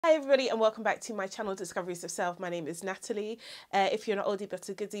Hi everybody and welcome back to my channel Discoveries of Self. My name is Natalie. If you're an oldie but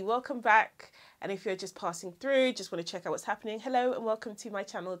a goodie, welcome back. And if you're just passing through, just want to check out what's happening, hello and welcome to my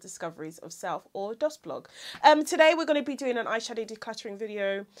channel Discoveries of Self or DOS blog. Today we're going to be doing an eyeshadow decluttering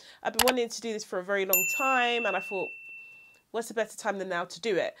video. I've been wanting to do this for a very long time and I thought, what's a better time than now to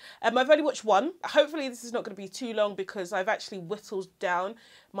do it? I've only watched one. Hopefully this is not going to be too long because I've actually whittled down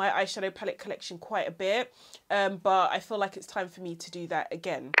my eyeshadow palette collection quite a bit. But I feel like it's time for me to do that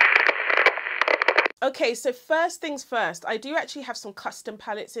again. Okay, so first things first, I do actually have some custom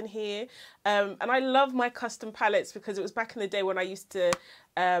palettes in here. And I love my custom palettes because it was back in the day when I used to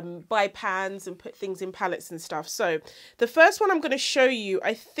buy pans and put things in palettes and stuff. So the first one I'm going to show you,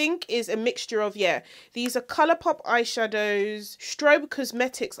 I think is a mixture of, these are Colourpop eyeshadows, Strobe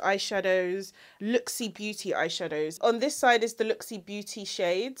Cosmetics eyeshadows, Luxie Beauty eyeshadows. On this side is the Luxie Beauty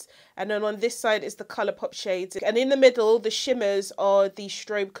shades, and then on this side is the Colourpop shades. And in the middle, the shimmers are the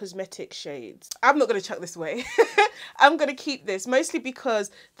Strobe Cosmetics shades. I'm not going to chuck this away. I'm going to keep this, mostly because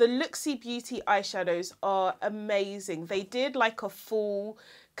the Luxie Beauty eyeshadows are amazing. They did like a full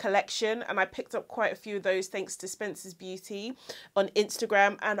collection and I picked up quite a few of those thanks to Spencer's Beauty on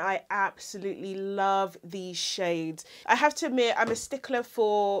Instagram, and I absolutely love these shades. I have to admit I'm a stickler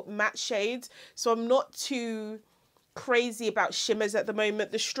for matte shades, so I'm not too crazy about shimmers at the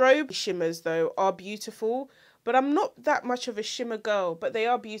moment. The strobe shimmers though are beautiful, but I'm not that much of a shimmer girl, but they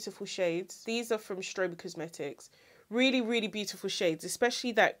are beautiful shades. These are from Strobe Cosmetics. Really, really beautiful shades,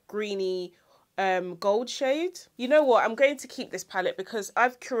 especially that greeny gold shade. You know what? I'm going to keep this palette because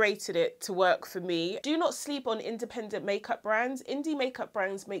I've curated it to work for me. Do not sleep on independent makeup brands. Indie makeup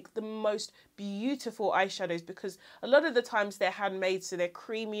brands make the most beautiful eyeshadows because a lot of the times they're handmade, so they're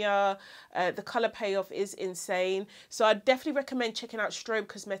creamier. The color payoff is insane. So I definitely recommend checking out Strobe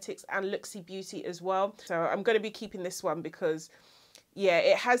Cosmetics and Luxie Beauty as well. So I'm going to be keeping this one because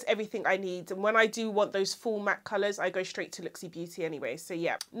it has everything I need. And when I do want those full matte colours, I go straight to Luxie Beauty anyway. So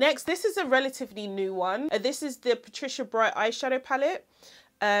yeah. Next, this is a relatively new one. This is the Patricia Bright eyeshadow palette.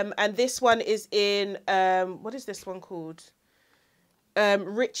 And this one is in, what is this one called?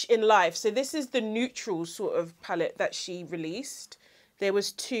 Rich in Life. So this is the neutral sort of palette that she released. There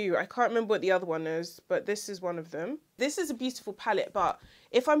was two. I can't remember what the other one is, but this is one of them. This is a beautiful palette, but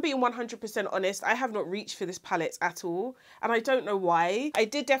if I'm being 100% honest, I have not reached for this palette at all, and I don't know why. I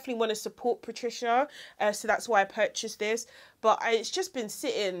did definitely want to support Patricia, so that's why I purchased this, but it's just been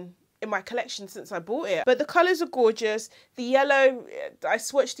sitting in my collection since I bought it. But the colours are gorgeous. The yellow, I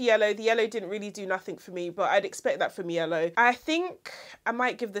swatched the yellow. The yellow didn't really do nothing for me, but I'd expect that from yellow. I think I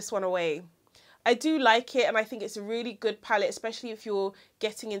might give this one away. I do like it and I think it's a really good palette, especially if you're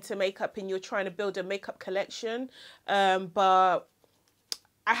getting into makeup and you're trying to build a makeup collection. But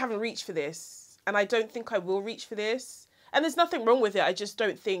I haven't reached for this and I don't think I will reach for this. And there's nothing wrong with it. I just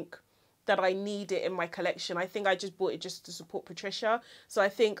don't think that I need it in my collection. I think I just bought it just to support Patricia. So I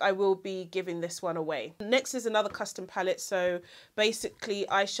think I will be giving this one away. Next is another custom palette. So basically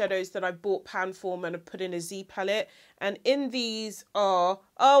eyeshadows that I bought pan form and I put in a Z palette. And in these are,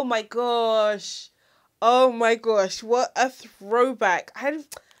 oh my gosh, what a throwback.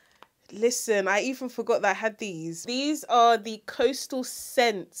 Listen, I even forgot that I had these. These are the Coastal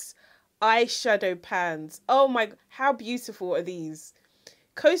Scents eyeshadow pans. Oh my, how beautiful are these?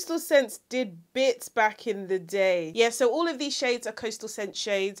 Coastal Scents did bits back in the day. Yeah, so all of these shades are Coastal Scent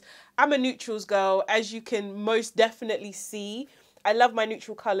shades. I'm a neutrals girl, as you can most definitely see. I love my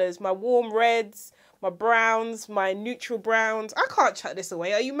neutral colours, my warm reds, my browns, my neutral browns. I can't chuck this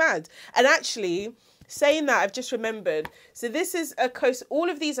away, are you mad? And actually, saying that, I've just remembered. So this is all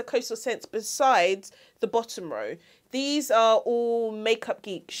of these are Coastal Scents besides the bottom row. These are all Makeup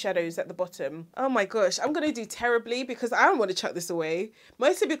Geek shadows at the bottom. Oh my gosh, I'm going to do terribly because I don't want to chuck this away.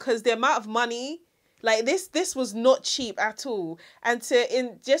 Mostly because the amount of money, like this was not cheap at all. And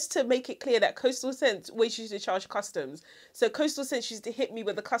just to make it clear that Coastal Scents always used to charge customs. So Coastal Scents used to hit me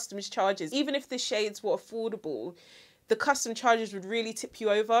with the customs charges. Even if the shades were affordable, the custom charges would really tip you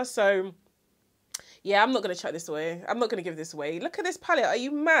over. So yeah, I'm not going to chuck this away. I'm not going to give this away. Look at this palette. Are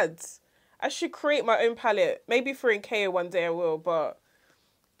you mad? I should create my own palette. Maybe for in KayO one day I will, but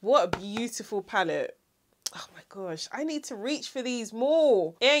what a beautiful palette. Oh my gosh, I need to reach for these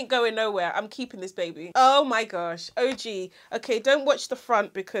more. It ain't going nowhere. I'm keeping this baby. Oh my gosh, OG. Okay, don't watch the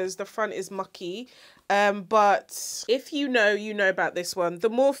front because the front is mucky. But if you know about this one. The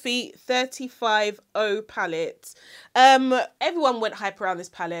Morphe 350 palette. Everyone went hype around this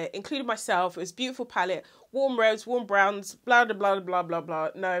palette, including myself. It was a beautiful palette. Warm reds, warm browns, blah, blah, blah, blah, blah, blah.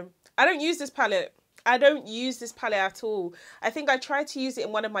 No, I don't use this palette. I don't use this palette at all. I think I tried to use it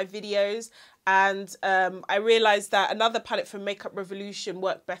in one of my videos and I realized that another palette from Makeup Revolution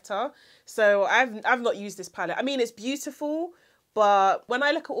worked better. So I've not used this palette. I mean, it's beautiful, but when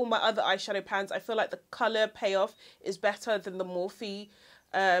I look at all my other eyeshadow pans, I feel like the color payoff is better than the Morphe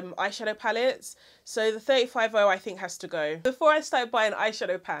eyeshadow palettes. So the 35O I think has to go. Before I started buying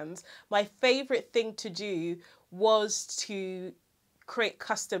eyeshadow pans, my favorite thing to do was to create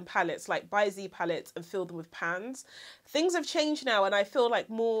custom palettes, like buy Z palettes and fill them with pans. Things have changed now, and I feel like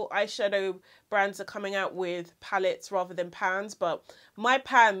more eyeshadow brands are coming out with palettes rather than pans, but my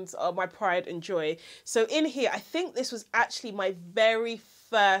pans are my pride and joy. So in here, I think this was actually my very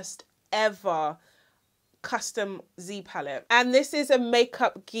first ever custom Z palette, and this is a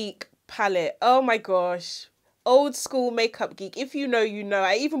Makeup Geek palette. Oh my gosh, old school Makeup Geek. If you know, you know.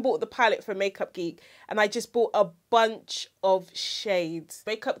 I even bought the palette for Makeup Geek, and I just bought a bunch of shades.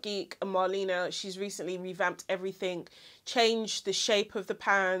 Makeup Geek and Marlena, she's recently revamped everything, changed the shape of the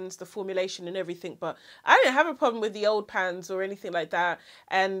pans, the formulation and everything, but I didn't have a problem with the old pans or anything like that.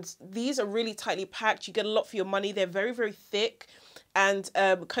 And these are really tightly packed. You get a lot for your money. They're very, very thick. And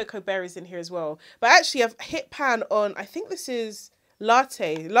cocoa berries in here as well. But actually, I've hit pan on, I think this is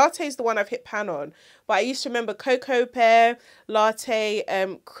Latte. Latte is the one I've hit pan on. But I used to remember Cocoa Pear, Latte,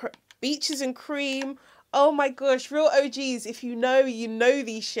 Beaches and Cream. Oh my gosh, real OGs. If you know, you know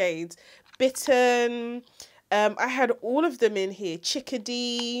these shades. Bitten. I had all of them in here.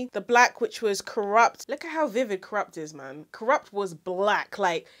 Chickadee. The black, which was Corrupt. Look at how vivid Corrupt is, man. Corrupt was black.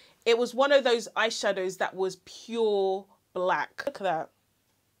 Like, it was one of those eyeshadows that was pure black. Look at that.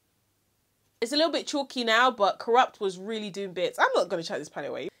 It's a little bit chalky now, but Corrupt was really doing bits. I'm not going to chuck this palette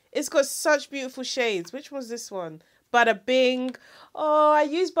away. It's got such beautiful shades. Which one's this one? Bada Bing. Oh, I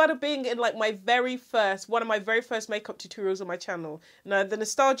used Bada Bing in like my very first, one of my very first makeup tutorials on my channel. No, the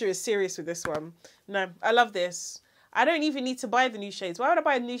nostalgia is serious with this one. No, I love this. I don't even need to buy the new shades. Why would I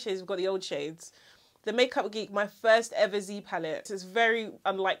buy the new shades? We've got the old shades. The Makeup Geek, my first ever Z palette. It's very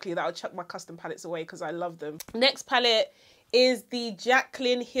unlikely that I'll chuck my custom palettes away because I love them. Next palette is the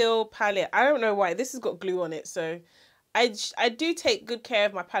Jaclyn Hill palette. I don't know why. This has got glue on it, so I do take good care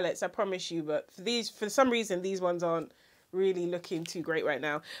of my palettes, I promise you, but for some reason, these ones aren't really looking too great right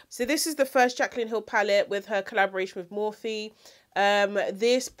now. So this is the first Jaclyn Hill palette with her collaboration with Morphe.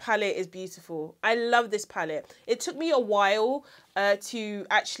 This palette is beautiful. I love this palette. It took me a while to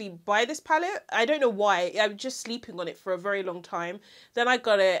actually buy this palette. I don't know why. I was just sleeping on it for a very long time. Then I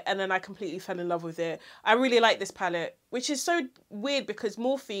got it, and then I completely fell in love with it. I really like this palette, which is so weird because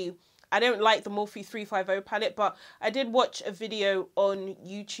Morphe, I don't like the Morphe 350 palette, but I did watch a video on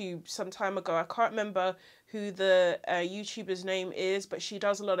YouTube some time ago. I can't remember who the YouTuber's name is, but she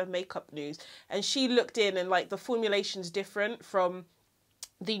does a lot of makeup news. And she looked in, and like the formulation's different from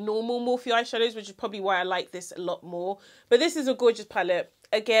the normal Morphe eyeshadows, which is probably why I like this a lot more. But this is a gorgeous palette.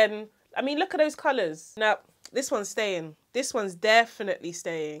 Again, I mean, look at those colours. Now, this one's staying. This one's definitely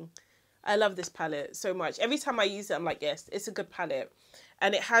staying. I love this palette so much. Every time I use it, I'm like, yes, it's a good palette.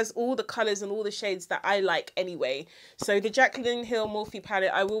 And it has all the colours and all the shades that I like anyway. So the Jaclyn Hill Morphe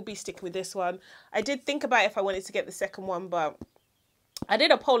palette, I will be sticking with this one. I did think about if I wanted to get the second one, but I did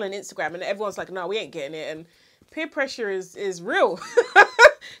a poll on Instagram and everyone's like, no, we ain't getting it. And peer pressure is real.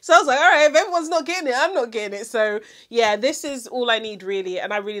 So I was like, all right, if everyone's not getting it, I'm not getting it. So yeah, this is all I need really.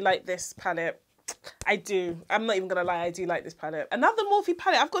 And I really like this palette. I do. I'm not even going to lie. I do like this palette. Another Morphe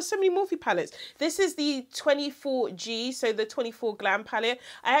palette. I've got so many Morphe palettes. This is the 24G, so the 24 Glam palette.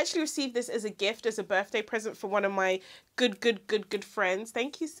 I actually received this as a gift, as a birthday present from one of my good friends.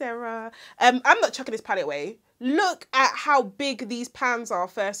 Thank you, Sarah. I'm not chucking this palette away. Look at how big these pans are,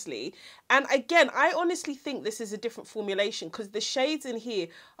 firstly. And again, I honestly think this is a different formulation because the shades in here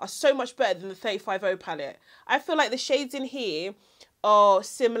are so much better than the 350 palette. I feel like the shades in here are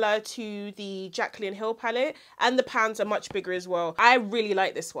similar to the Jaclyn Hill palette, and the pans are much bigger as well. I really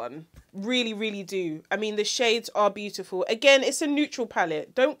like this one. Really, really do. I mean, the shades are beautiful. Again, it's a neutral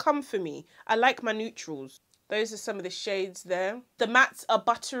palette. Don't come for me. I like my neutrals. Those are some of the shades there. The mattes are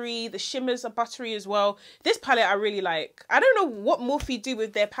buttery. The shimmers are buttery as well. This palette I really like. I don't know what Morphe do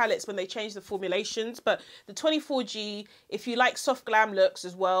with their palettes when they change the formulations, but the 24G, if you like soft glam looks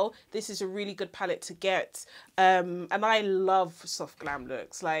as well, this is a really good palette to get. And I love soft glam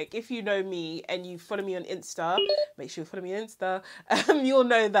looks. Like, if you know me and you follow me on Insta, make sure you follow me on Insta, you'll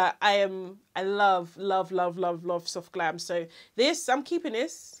know that I love soft glam. So this, I'm keeping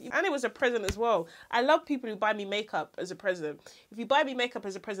this. And it was a present as well. I love people who buy me makeup as a present. If you buy me makeup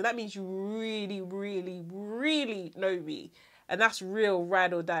as a present, that means you really know me. And that's real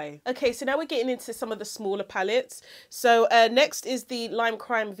ride or die. Okay, so now we're getting into some of the smaller palettes. So next is the Lime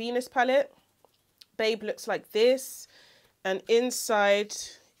Crime Venus palette. Babe looks like this. And inside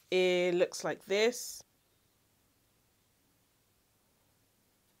it looks like this.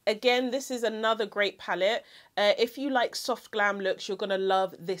 Again, this is another great palette. If you like soft glam looks, you're going to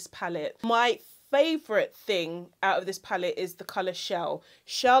love this palette. My favorite thing out of this palette is the color Shell.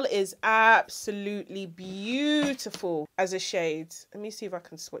 Shell is absolutely beautiful as a shade. Let me see if I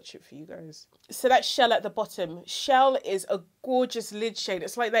can swatch it for you guys. So that's Shell at the bottom. Shell is a gorgeous lid shade.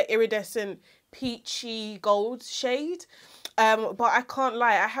 It's like that iridescent peachy gold shade. But I can't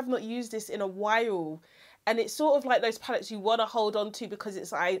lie, I have not used this in a while. And it's sort of like those palettes you want to hold on to because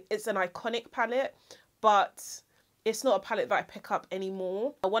it's an iconic palette, but it's not a palette that I pick up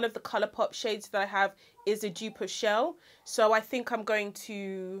anymore. One of the Colourpop shades that I have is a dupe of Shell. So I think I'm going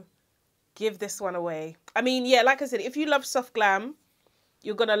to give this one away. I mean, yeah, like I said, if you love soft glam,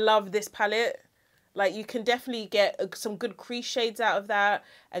 you're going to love this palette. Like, you can definitely get some good crease shades out of that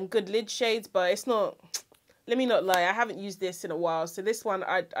and good lid shades, but it's not... Let me not lie, I haven't used this in a while, so this one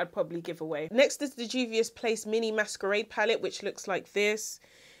I'd probably give away. Next is the Juvia's Place Mini Masquerade palette, which looks like this.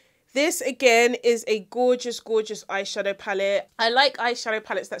 This, again, is a gorgeous, gorgeous eyeshadow palette. I like eyeshadow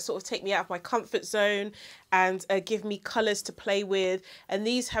palettes that sort of take me out of my comfort zone and give me colours to play with. And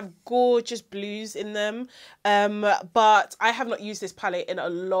these have gorgeous blues in them. But I have not used this palette in a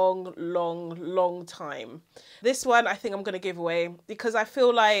long, long, long time. This one I think I'm going to give away because I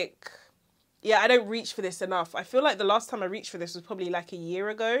feel like... yeah, I don't reach for this enough. I feel like the last time I reached for this was probably like a year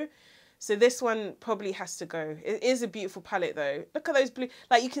ago. So this one probably has to go. It is a beautiful palette though. Look at those blue.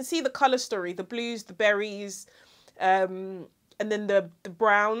 Like, you can see the colour story. The blues, the berries, and then the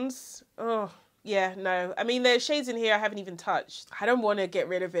browns. Oh, yeah, no. I mean, there's shades in here I haven't even touched. I don't want to get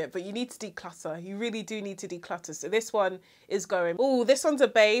rid of it, but you need to declutter. You really do need to declutter. So this one is going. Oh, this one's a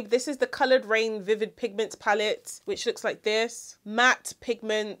babe. This is the Coloured Rain Vivid Pigments palette, which looks like this. Matte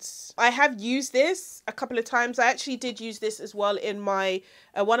pigments. I have used this a couple of times. I actually did use this as well in my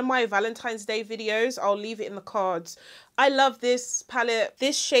one of my Valentine's Day videos. I'll leave it in the cards. I love this palette.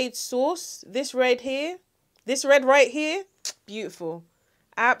 This shade Sauce. This red here. This red right here. Beautiful.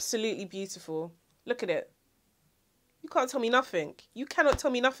 Absolutely beautiful. Look at it. You can't tell me nothing. You cannot tell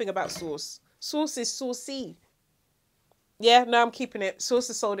me nothing about Sauce. Sauce is saucy. Yeah, no, I'm keeping it. Sauce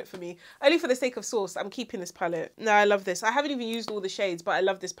has sold it for me. Only for the sake of Sauce, I'm keeping this palette. No, I love this. I haven't even used all the shades, but I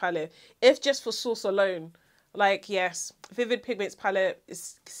love this palette. If just for Sauce alone, like, yes, Vivid Pigments palette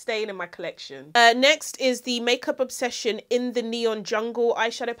is staying in my collection. Next is the Makeup Obsession In the Neon Jungle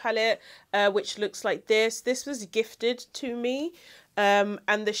eyeshadow palette, which looks like this. This was gifted to me.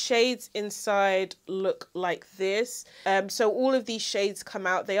 And the shades inside look like this. So all of these shades come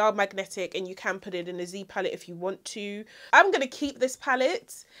out. They are magnetic and you can put it in a Z palette if you want to. I'm going to keep this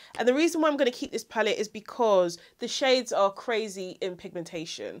palette. And the reason why I'm going to keep this palette is because the shades are crazy in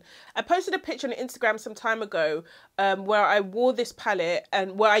pigmentation. I posted a picture on Instagram some time ago where I wore this palette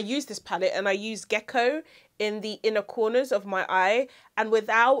and where I used this palette and I used gecko in the inner corners of my eye. And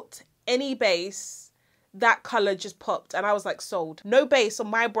without any base, that colour just popped and I was like, sold. No base on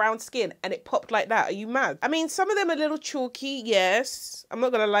my brown skin and it popped like that. Are you mad? I mean, some of them are a little chalky, yes. I'm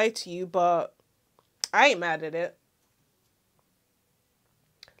not going to lie to you, but I ain't mad at it.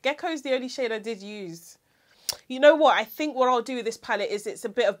 Gecko is the only shade I did use. You know what? I think what I'll do with this palette is it's a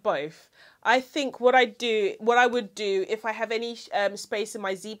bit of both. I think what I would do if I have any space in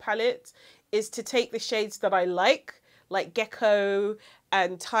my Z palette is to take the shades that I like Gecko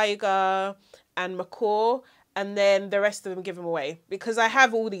and Tiger and Macaw, and then the rest of them give them away because I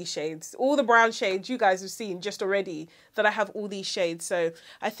have all these shades, all the brown shades you guys have seen just already, that I have all these shades. So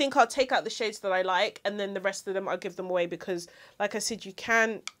I think I'll take out the shades that I like and then the rest of them I'll give them away because, like I said, you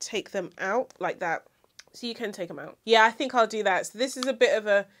can take them out like that. So you can take them out. Yeah, I think I'll do that. So this is a bit of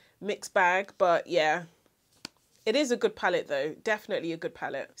a mixed bag, but yeah. It is a good palette though, definitely a good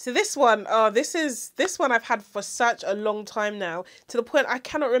palette. So this one, this one I've had for such a long time now, to the point I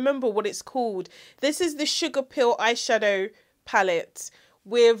cannot remember what it's called. This is the Sugar Pill eyeshadow palette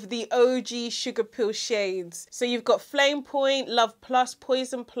with the OG Sugar Pill shades. So you've got Flame Point, Love Plus,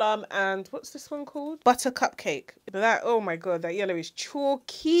 Poison Plum, and what's this one called? Butter Cupcake. But that, oh my god, that yellow is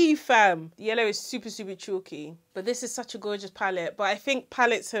chalky, fam. The yellow is super, super chalky. But this is such a gorgeous palette. But I think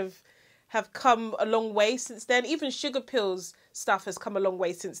palettes have come a long way since then. Even Sugar Pills stuff has come a long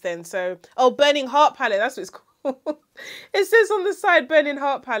way since then. So, oh, Burning Heart palette, that's what it's called. It says on the side, Burning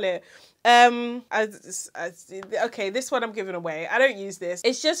Heart palette. Okay, this one I'm giving away. I don't use this.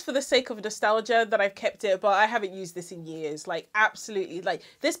 It's just for the sake of nostalgia that I've kept it, but I haven't used this in years. Like, absolutely. Like,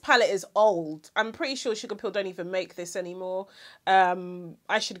 this palette is old. I'm pretty sure Sugar Pill don't even make this anymore.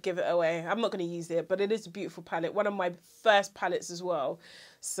 I should give it away. I'm not going to use it, but it is a beautiful palette. One of my first palettes as well.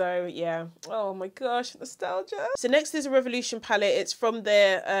 So yeah, oh my gosh, nostalgia. So next is a Revolution palette. It's from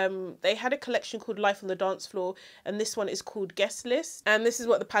their they had a collection called Life on the Dance Floor, and this one is called Guest List, and this is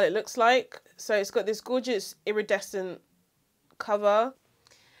what the palette looks like. So it's got this gorgeous iridescent cover.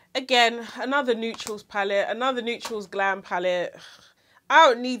 Again, another neutrals palette, another neutrals glam palette. I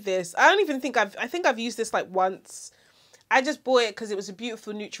don't need this. I don't even think I think I've used this like once. I just bought it because it was a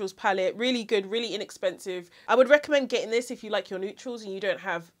beautiful neutrals palette. Really good, really inexpensive. I would recommend getting this if you like your neutrals and you don't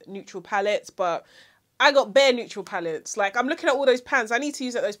have neutral palettes, but I got bare neutral palettes. Like, I'm looking at all those pans. I need to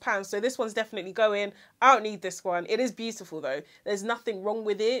use up those pans, so this one's definitely going. I don't need this one. It is beautiful though. There's nothing wrong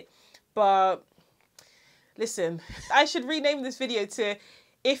with it, but listen, I should rename this video to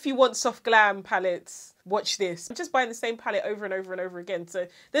if you want soft glam palettes, watch this. I'm just buying the same palette over and over and over again, so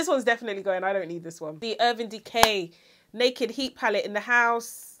this one's definitely going. I don't need this one. The Urban Decay Naked Heat palette in the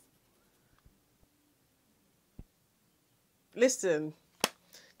house. Listen,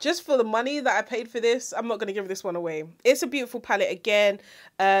 just for the money that I paid for this, I'm not going to give this one away. It's a beautiful palette again.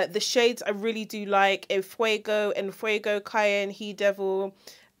 The shades I really do like. Fuego, KayO, He Devil.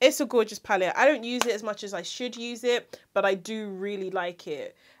 It's a gorgeous palette. I don't use it as much as I should use it, but I do really like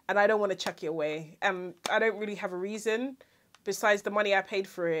it. And I don't want to chuck it away. I don't really have a reason besides the money I paid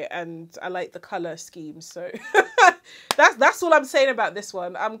for it, and I like the colour scheme. So that's all I'm saying about this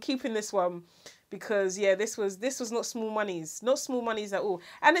one. I'm keeping this one because yeah, this was not small monies. Not small monies at all.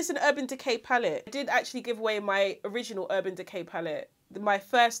 And it's an Urban Decay palette. I did actually give away my original Urban Decay palette.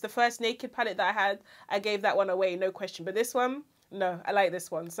 The first naked palette that I had, I gave that one away, no question. But this one, no, I like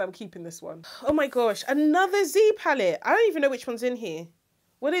this one, so I'm keeping this one. Oh my gosh, another Z palette. I don't even know which one's in here.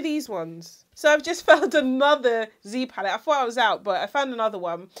 What are these ones? So I've just found another Z palette. I thought I was out, but I found another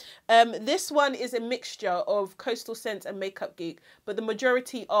one. This one is a mixture of Coastal Scent and Makeup Geek, but the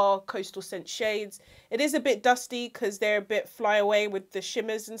majority are Coastal Scent shades. It is a bit dusty because they're a bit fly away with the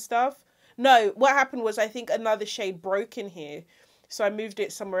shimmers and stuff. No, what happened was I think another shade broke in here, so I moved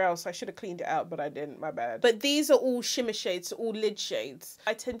it somewhere else. I should have cleaned it out, but I didn't, my bad. But these are all shimmer shades, all lid shades.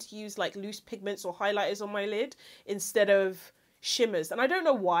 I tend to use like loose pigments or highlighters on my lid instead of shimmers, and I don't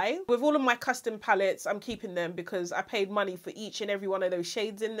know why. With all of my custom palettes, I'm keeping them because I paid money for each and every one of those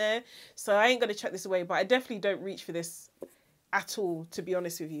shades in there, so I ain't gonna chuck this away. But I definitely don't reach for this at all, to be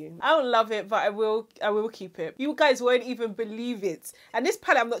honest with you. I don't love it, but I will keep it. You guys won't even believe it. And this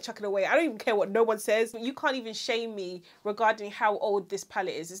palette I'm not chucking away. I don't even care what no one says. You can't even shame me regarding how old this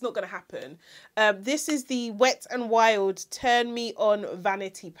palette is. It's not gonna happen. This is the Wet n Wild Turn Me On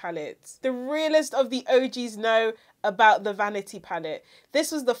Vanity palette. The realest of the OGs know about the Vanity palette.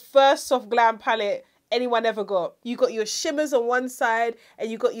 This was the first soft glam palette anyone ever got. You got your shimmers on one side and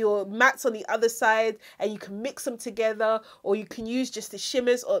you got your mattes on the other side, and you can mix them together, or you can use just the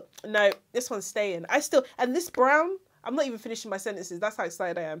shimmers. Or no, this one's staying. And this brown, I'm not even finishing my sentences, that's how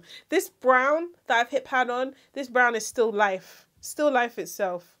excited I am. This brown that I've hit pan on, this brown is still life. Still life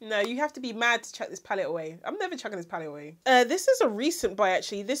itself. No, you have to be mad to chuck this palette away. I'm never chucking this palette away. This is a recent buy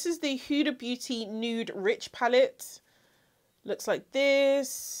actually. This is the Huda Beauty Nude Rich palette. Looks like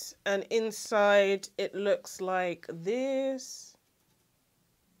this, and inside it looks like this.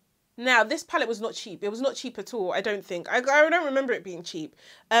 Now, this palette was not cheap. It was not cheap at all, I don't think. I don't remember it being cheap.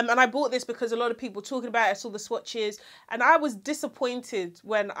 And I bought this because a lot of people were talking about it. I saw the swatches, and I was disappointed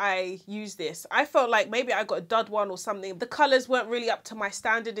when I used this. I felt like maybe I got a dud one or something. The colours weren't really up to my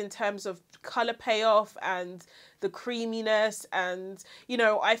standard in terms of colour payoff and the creaminess, and you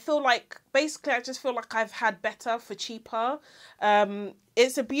know, I feel like basically I just feel like I've had better for cheaper.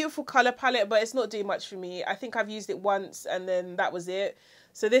 It's a beautiful colour palette, but it's not doing much for me. I think I've used it once and then that was it.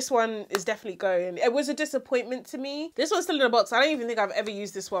 So this one is definitely going. It was a disappointment to me. This one's still in a box. I don't even think I've ever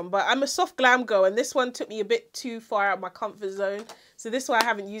used this one, but I'm a soft glam girl, and this one took me a bit too far out of my comfort zone. So this one I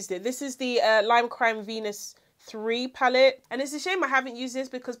haven't used it. This is the Lime Crime Venus 3 palette, and it's a shame I haven't used this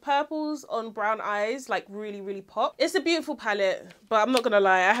because purples on brown eyes like really pop. It's a beautiful palette, but I'm not gonna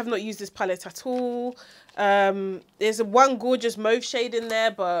lie, I have not used this palette at all. There's one gorgeous mauve shade in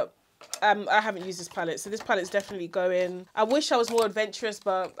there, but I haven't used this palette, so this palette's definitely going. I wish I was more adventurous,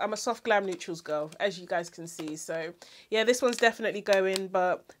 but I'm a soft glam neutrals girl, as you guys can see. So yeah, this one's definitely going,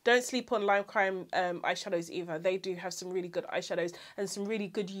 but don't sleep on Lime Crime eyeshadows either. They do have some really good eyeshadows and some really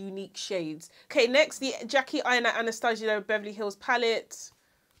good unique shades. Okay, next, the Jackie Aina Anastasia Beverly Hills palette.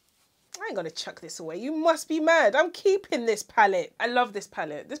 I ain't gonna chuck this away. You must be mad. I'm keeping this palette. I love this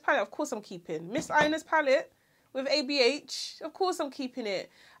palette. This palette, of course I'm keeping. Miss Aina's palette with ABH. Of course I'm keeping it.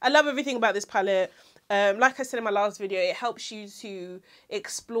 I love everything about this palette. Like I said in my last video, it helps you to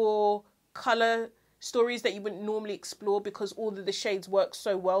explore colour stories that you wouldn't normally explore because all of the shades work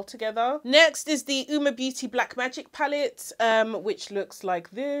so well together. Next is the Uma Beauty Black Magic palette, which looks like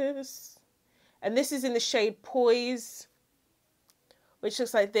this. And this is in the shade Poise, which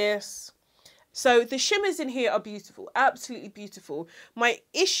looks like this. So the shimmers in here are beautiful, absolutely beautiful. My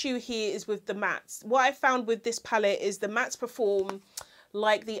issue here is with the mattes. What I found with this palette is the mattes perform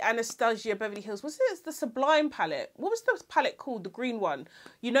like the Anastasia Beverly Hills. Was it the Sublime palette? What was the palette called? The green one.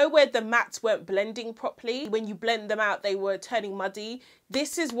 You know where the mattes weren't blending properly? When you blend them out, they were turning muddy.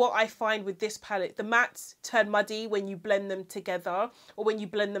 This is what I find with this palette. The mattes turn muddy when you blend them together or when you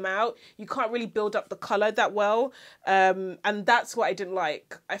blend them out. You can't really build up the colour that well. And that's what I didn't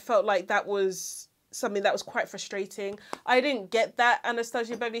like. I felt like that was something that was quite frustrating. I didn't get that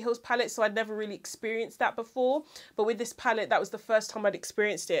Anastasia Beverly Hills palette, so I'd never really experienced that before. But with this palette, that was the first time I'd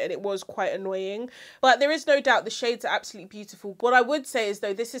experienced it, and it was quite annoying. But there is no doubt the shades are absolutely beautiful. What I would say is,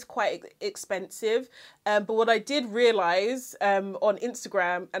 though, this is quite expensive. But what I did realise on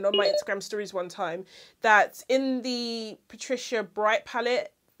Instagram and on my Instagram stories one time, that in the Patricia Bright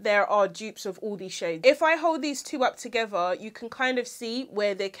palette, there are dupes of all these shades. If I hold these two up together, you can kind of see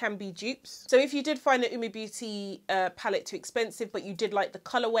where there can be dupes. So if you did find the Uma Beauty palette too expensive, but you did like the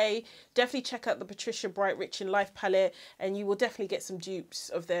colorway, definitely check out the Patricia Bright Rich in Life palette, and you will definitely get some dupes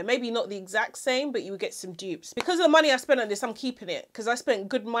of there. Maybe not the exact same, but you will get some dupes. Because of the money I spent on this, I'm keeping it, because I spent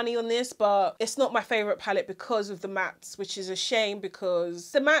good money on this, but it's not my favorite palette because of the mattes, which is a shame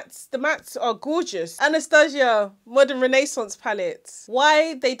because the mattes are gorgeous. Anastasia Modern Renaissance palette.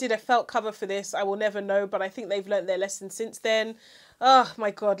 Why they did a felt cover for this, I will never know, but I think they've learned their lesson since then. Oh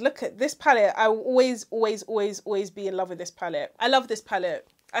my god, look at this palette. I will always be in love with this palette. I love this palette.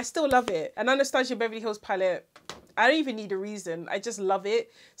 I still love it. And Anastasia Beverly Hills palette, I don't even need a reason. I just love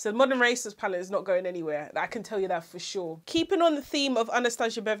it. So Modern Renaissance palette is not going anywhere. I can tell you that for sure. Keeping on the theme of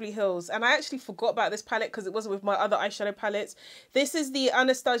Anastasia Beverly Hills, and I actually forgot about this palette because it wasn't with my other eyeshadow palettes. This is the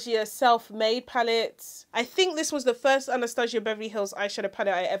Anastasia Self-Made palette. I think this was the first Anastasia Beverly Hills eyeshadow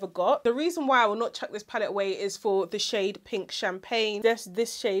palette I ever got. The reason why I will not chuck this palette away is for the shade Pink Champagne. There's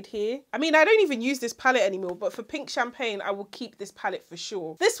this shade here. I mean, I don't even use this palette anymore, but for Pink Champagne, I will keep this palette for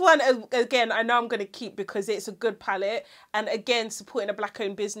sure. This one, again, I know I'm going to keep because it's a good palette, and again, supporting a black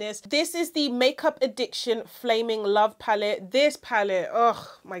owned business. This is the Makeup Addiction Flaming Love palette. This palette,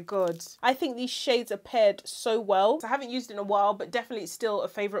 oh my god, I think these shades are paired so well. I haven't used it in a while, but definitely it's still a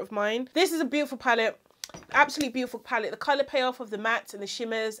favorite of mine. This is a beautiful palette, absolutely beautiful palette. The color payoff of the mattes and the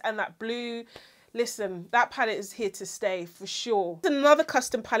shimmers and that blue, listen, that palette is here to stay for sure. Another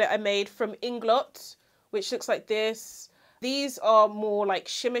custom palette I made from Inglot, which looks like this. These are more like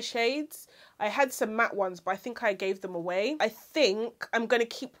shimmer shades. I had some matte ones, but I think I gave them away. I think I'm going to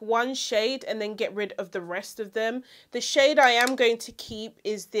keep one shade and then get rid of the rest of them. The shade I am going to keep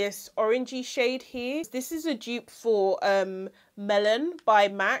is this orangey shade here. This is a dupe for Melon by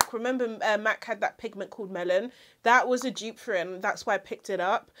MAC. Remember MAC had that pigment called Melon? That was a dupe for it, and that's why I picked it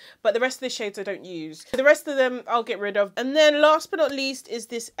up. But the rest of the shades I don't use. The rest of them I'll get rid of. And then last but not least is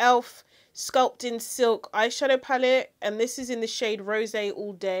this e.l.f. Sculpt in Silk eyeshadow palette, and this is in the shade Rose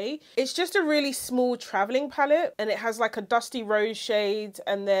All Day. It's just a really small traveling palette, and it has like a dusty rose shade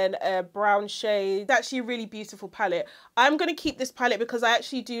and then a brown shade. It's actually a really beautiful palette. I'm going to keep this palette because I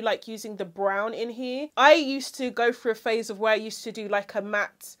actually do like using the brown in here. I used to go through a phase of where I used to do like a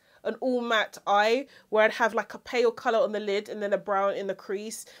matte, an all matte eye, where I'd have like a pale colour on the lid and then a brown in the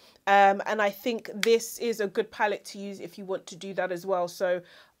crease. And I think this is a good palette to use if you want to do that as well. So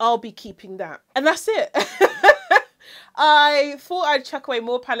I'll be keeping that. And that's it. I thought I'd chuck away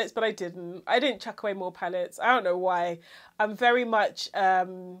more palettes, but I didn't. I didn't chuck away more palettes. I don't know why. I'm very much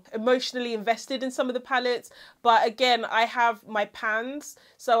emotionally invested in some of the palettes. But again, I have my pans.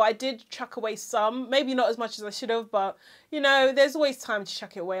 So I did chuck away some. Maybe not as much as I should have. But, you know, there's always time to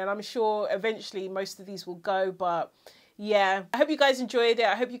chuck it away. And I'm sure eventually most of these will go. But yeah, I hope you guys enjoyed it.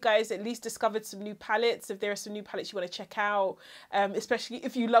 I hope you guys at least discovered some new palettes. If there are some new palettes you want to check out, especially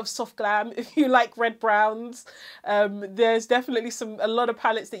if you love soft glam, if you like red browns, there's definitely a lot of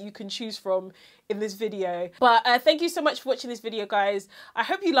palettes that you can choose from in this video. But thank you so much for watching this video, guys. I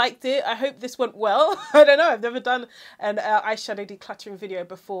hope you liked it. I hope this went well. I don't know, I've never done an eyeshadow decluttering video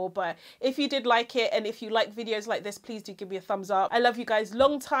before, but if you did like it and if you like videos like this, please do give me a thumbs up. I love you guys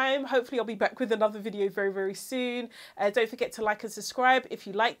long time. Hopefully I'll be back with another video very, very soon. Don't forget to like and subscribe if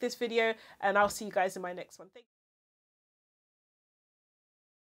you like this video, and I'll see you guys in my next one. Thank you.